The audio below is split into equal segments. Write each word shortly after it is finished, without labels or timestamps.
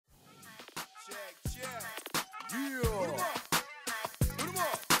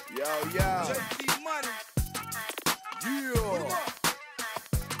Yo, JT Money. Yeah.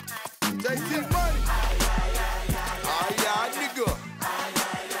 JT Money. Yeah, nigga.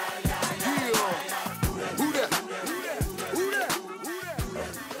 Yeah. Who that?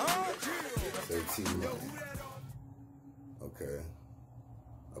 JT Money. Okay.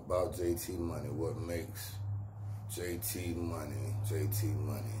 About JT Money, what makes JT Money,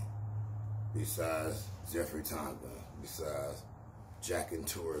 besides Jeffrey Tonkin, besides jacking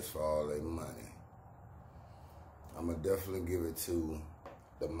tourists for all their money? I'm gonna definitely give it to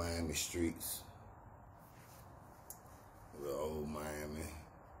the Miami streets, the old Miami,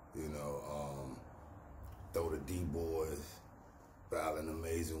 you know, throw the D-Boys, Ballin'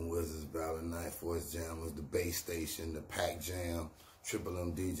 Amazing Wizards, Ballin' Night Force Jammers, the Bay Station, the Pac Jam, Triple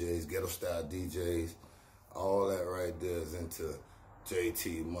M DJs, Ghetto Style DJs, all that right there is into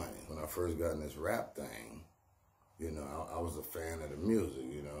JT Money. When I first got in this rap thing, you know, I was a fan of the music,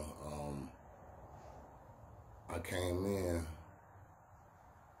 you know. I came in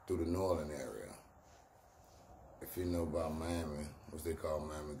through the northern area. If you know about Miami, which they call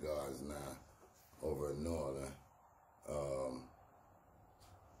Miami Gardens now, over in northern,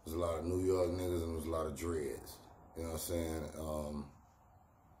 there's a lot of New York niggas and there's a lot of dreads. You know what I'm saying?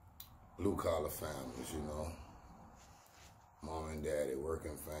 Blue collar families, you know. Mom and daddy,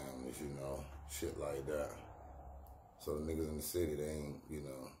 working families, you know, shit like that. So the niggas in the city, they ain't, you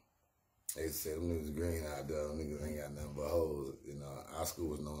know, they say them niggas green out there, them niggas ain't got nothing but hoes. You know, our school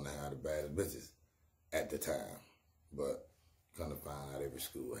was known to have the baddest bitches at the time. But come to find out every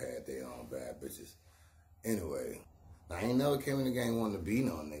school had their own bad bitches. Anyway, now, I ain't never came in the game wanting to be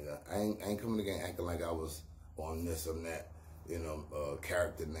no nigga. I ain't come in the game acting like I was on this or that, you know,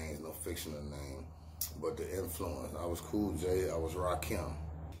 character names, no fictional name. But the influence, I was Cool J, I was Rakim,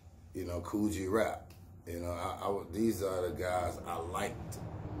 you know, Cool G Rap. You know, these are the guys I liked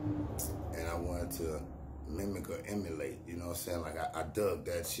and I wanted to mimic or emulate, you know what I'm saying? Like, I dug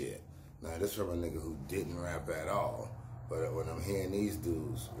that shit. Now, this from a nigga who didn't rap at all, but when I'm hearing these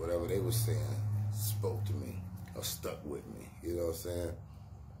dudes, whatever they was saying spoke to me or stuck with me, you know what I'm saying?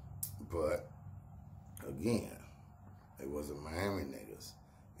 But, again, it wasn't Miami niggas.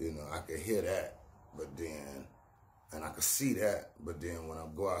 You know, I could hear that, but then, and I could see that, but then when I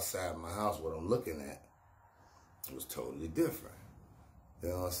go outside my house, what I'm looking at, it was totally different. You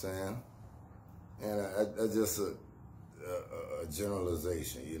know what I'm saying? And that's just a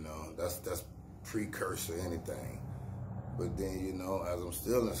generalization, you know. That's precursor to anything. But then, you know, as I'm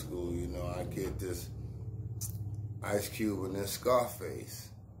still in school, you know, I get this Ice Cube and this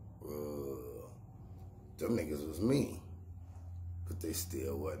Scarface. Them niggas was me, but they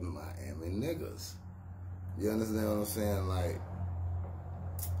still wasn't Miami niggas. You understand what I'm saying? Like,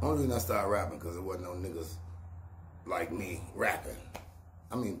 only reason I started rapping because there wasn't no niggas like me rapping.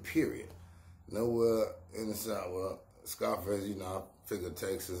 I mean, period. Nowhere in the South. Well, Scarface, you know, I figured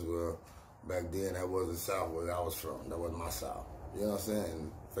Texas, well, back then that wasn't South where I was from. That wasn't my South. You know what I'm saying?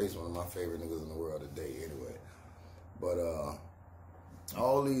 And Face one of my favorite niggas in the world today anyway. But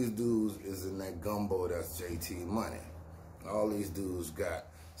all these dudes is in that gumbo that's JT Money. All these dudes got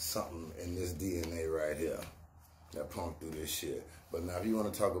something in this DNA right here that pumped through this shit. But now if you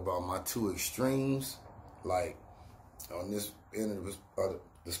want to talk about my two extremes, like on this end of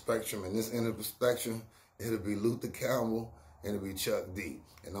the spectrum and this end of the spectrum, it'll be Luther Campbell and it'll be Chuck D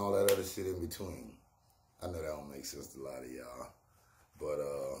and all that other shit in between. I know that don't make sense to a lot of y'all. But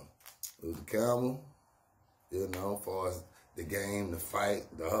Luther Campbell, you know, as far as the game, the fight,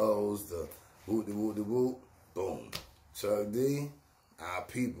 the hoes, the whoop-de-whoop-de-whoop, boom. Chuck D, our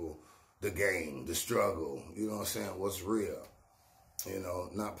people, the game, the struggle, you know what I'm saying, what's real, you know,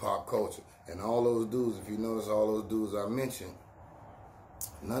 not pop culture. And all those dudes, if you notice all those dudes I mentioned,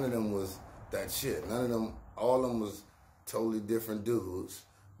 none of them was that shit. None of them, all of them was totally different dudes,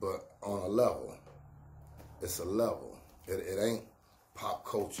 but on a level. It's a level. It ain't pop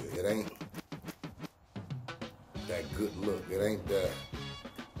culture. It ain't that good look. It ain't that,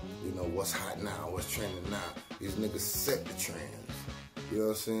 you know, what's hot now, what's trending now. These niggas set the trends. You know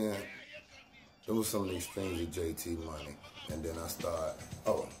what I'm saying? There was some of these things with JT Money. And then I started,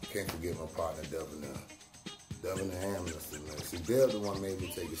 can't forget my partner, Debonair. Debonair and Mr. Man. See, Deb the one made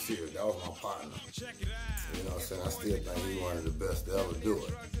me take it serious. That was my partner. You know what I'm saying? I still think he one of the best to ever do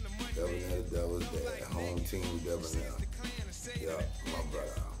it. Debonair, the Devil's Dad. Home team, Debonair. Yeah, my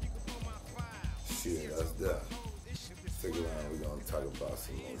brother. Shit, that's that. Stick around, we're gonna talk about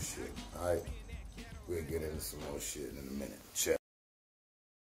some more shit. Alright? We'll get into some more shit in a minute. Check.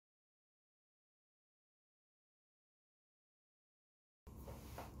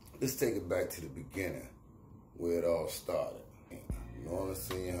 Let's take it back to the beginning, where it all started. Northern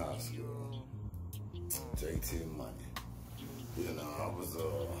Senior High School. JT Money. You know, I was,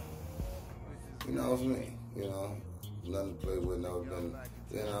 you know, it was me. You know, nothing to play with, never been,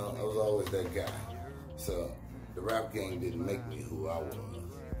 you know, I was always that guy. So, the rap game didn't make me who I was.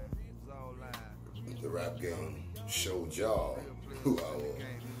 The rap game showed y'all who I was.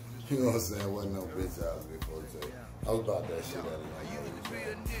 You know what I'm saying? Wasn't no bitch I was before Jay. I was about that shit out of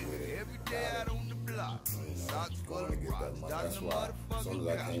going to get that money. That's why as soon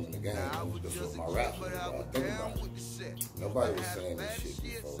as I came in the game, that's what my rap was about. Think about it. Nobody was saying this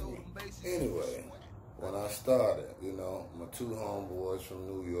shit before me. Anyway, when I started, you know, my two homeboys from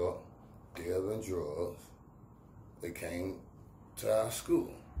New York, dealing drugs, they came to our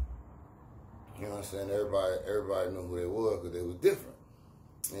school. You know what I'm saying? Everybody knew who they were because they was different.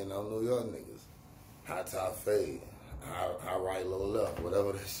 You know, New York niggas. High top fade. High right, low left.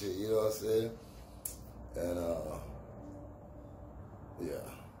 Whatever that shit, you know what I'm saying? And, yeah.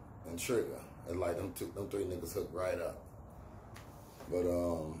 And Trigger. And like them three niggas hooked right up. But,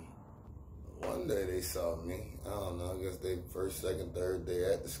 one day they saw me. I don't know, I guess they first, second, third day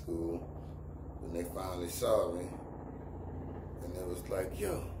at the school. And they finally saw me. And it was like,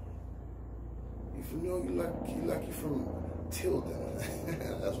 yo, you know, you like you from Tilden.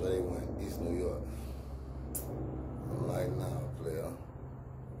 That's where they went, East New York. I'm like, nah, player,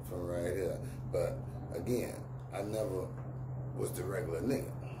 from right here. But again, I never was the regular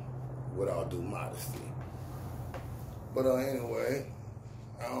nigga, with all due modesty. But anyway,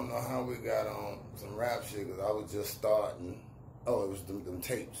 I don't know how we got on some rap shit, because I was just starting. Oh, it was them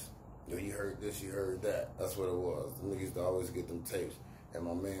tapes. You know, you heard this, you heard that. That's what it was. The niggas used to always get them tapes. And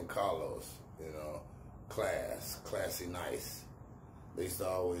my man Carlos, you know, classy, nice. They used to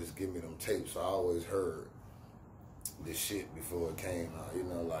always give me them tapes. So I always heard this shit before it came out, you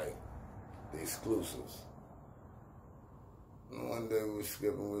know, like the exclusives. And one day we was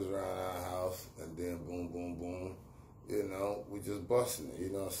skipping, we was around our house, and then boom, boom, boom, you know, we just busting it, you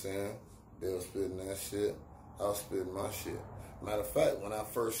know what I'm saying? They was spitting that shit, I was spitting my shit. Matter of fact, when I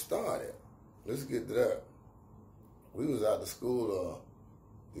first started, let's get to that. We was out the school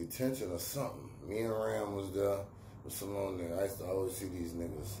detention or something. Me and Ram was there with some on there. I used to always see these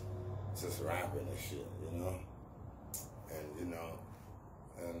niggas just rapping and shit, you know? And, you know,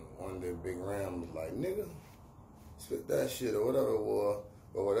 and one day Big Ram was like, nigga, spit that shit or whatever it was.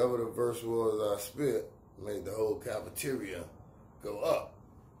 But whatever the verse was I spit made the whole cafeteria go up.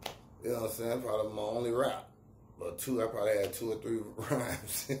 You know what I'm saying? Probably my only rap. But I probably had 2 or 3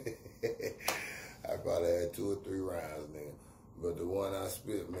 rhymes. I probably had 2 or 3 rhymes, nigga. But the one I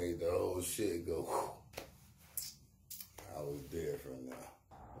spit made the whole shit go, whew. I was different now.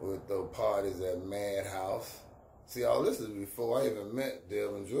 We would throw parties at Madhouse. See, all this is before I even met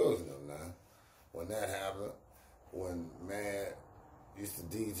Devin Drugs and them now. When that happened, when Mad used to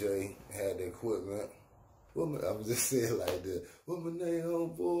DJ, had the equipment. I'm just saying like this. What my name,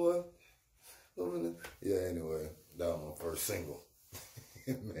 homeboy? What my name? Yeah, anyway, that was my first single.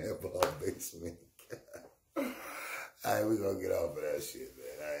 Man, Ball Basement. Alright, we gonna get off of that shit,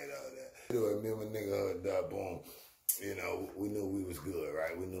 man. I ain't on that. Anyway, me and my nigga hooked up, boom. You know, we knew we was good,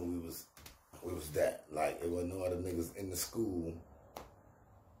 right? We knew we was that. Like, there wasn't no other niggas in the school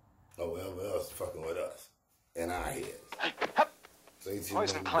or wherever else fucking with us. In our heads. So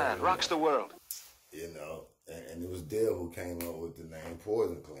Poison Clan rocks the world. You know, and it was Dev who came up with the name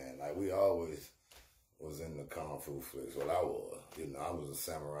Poison Clan. Like, we always was in the Kung Fu flicks. Well, I was. You know, I was a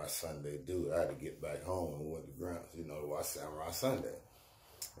Samurai Sunday dude. I had to get back home and went to Gramps, you know, to watch Samurai Sunday.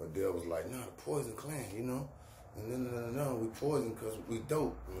 But Dale was like, no, the Poison Clan, you know? And then, no, we poison because we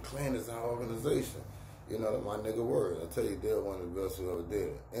dope. And the Clan is our organization. You know, my nigga word. I tell you, Dale one of the best who ever did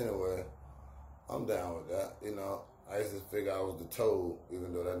it. Anyway, I'm down with that, you know? I used to figure I was the Toad,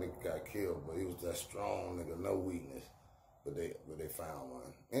 even though that nigga got killed. But he was that strong nigga, no weakness. But they found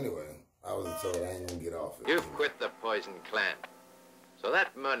one. Anyway, I was told I ain't gonna get off it. You've quit the Poison Clan. So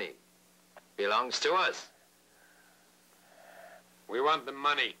that money belongs to us. We want the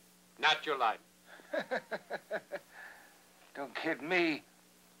money, not your life. Don't kid me.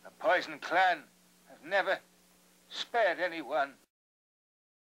 The Poison Clan has never spared anyone.